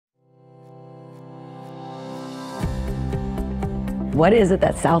What is it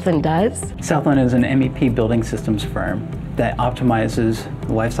that Southland does? Southland is an MEP building systems firm that optimizes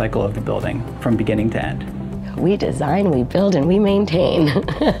the life cycle of the building from beginning to end. We design, we build, and we maintain.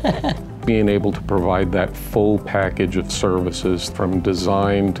 Being able to provide that full package of services from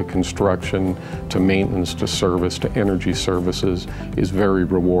design to construction to maintenance to service to energy services is very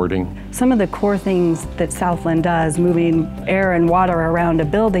rewarding. Some of the core things that Southland does, moving air and water around a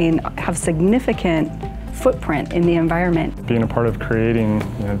building, have significant footprint in the environment. Being a part of creating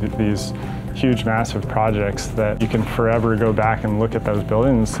these huge, massive projects that you can forever go back and look at those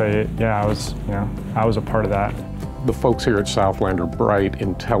buildings and say, yeah, I was a part of that. The folks here at Southland are bright,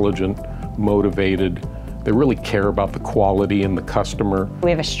 intelligent, motivated. They really care about the quality and the customer. We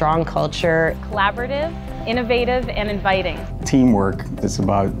have a strong culture. Collaborative, innovative, and inviting. Teamwork. It's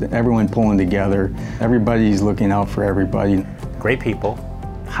about everyone pulling together. Everybody's looking out for everybody. Great people,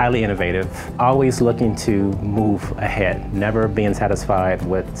 highly innovative, always looking to move ahead, never being satisfied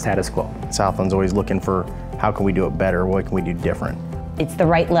with status quo. Southland's always looking for how can we do it better, what can we do different. It's the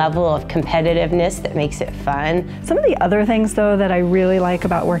right level of competitiveness that makes it fun. Some of the other things, though, that I really like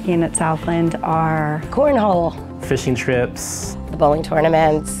about working at Southland are cornhole, fishing trips, the bowling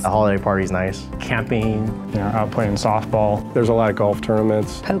tournaments, The holiday party's nice. Camping. Out playing softball. There's a lot of golf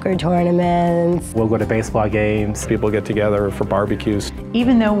tournaments. poker tournaments. We'll go to baseball games. People get together for barbecues.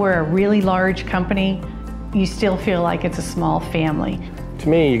 Even though we're a really large company, you still feel like it's a small family. To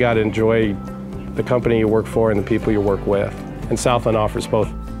me, you got to enjoy the company you work for and the people you work with. And Southland offers both.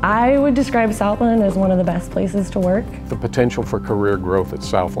 I would describe Southland as one of the best places to work. The potential for career growth at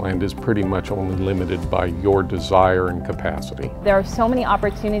Southland is pretty much only limited by your desire and capacity. There are so many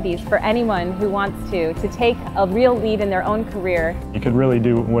opportunities for anyone who wants to take a real lead in their own career. You could really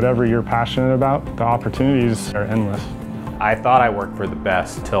do whatever you're passionate about. The opportunities are endless. I thought I worked for the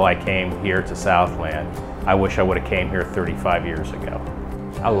best till I came here to Southland. I wish I would have came here 35 years ago.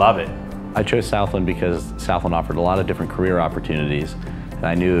 I love it. I chose Southland because Southland offered a lot of different career opportunities, and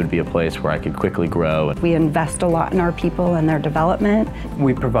I knew it would be a place where I could quickly grow. we invest a lot in our people and their development.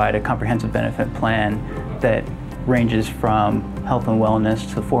 We provide a comprehensive benefit plan that ranges from health and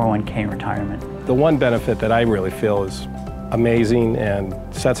wellness to 401k and retirement. The one benefit that I really feel is amazing and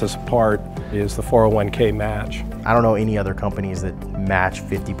sets us apart is the 401k match. I don't know any other companies that match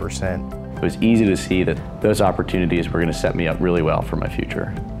 50%. It was easy to see that those opportunities were going to set me up really well for my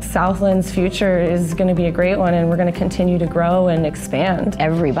future. Southland's future is going to be a great one, and we're going to continue to grow and expand.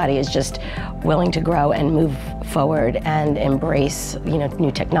 Everybody is just willing to grow and move forward and embrace,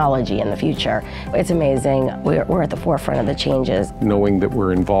 new technology in the future. It's amazing. We're at the forefront of the changes. Knowing that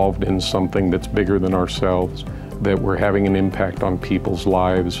we're involved in something that's bigger than ourselves, that we're having an impact on people's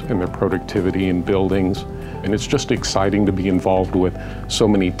lives and their productivity in buildings. And it's just exciting to be involved with so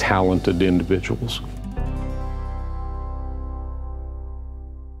many talented individuals.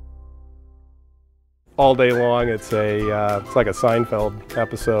 All day long, it's like a Seinfeld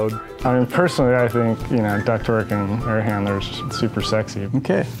episode. I mean, personally, I think, ductwork and air handlers are super sexy.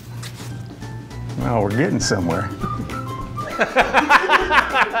 Okay. Well, we're getting somewhere.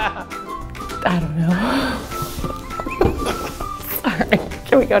 I don't know. Sorry,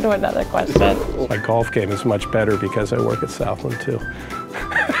 can we go to another question? My golf game is much better because I work at Southland too.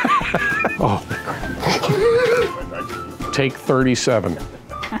 Oh, take 37.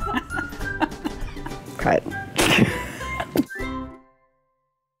 Cut.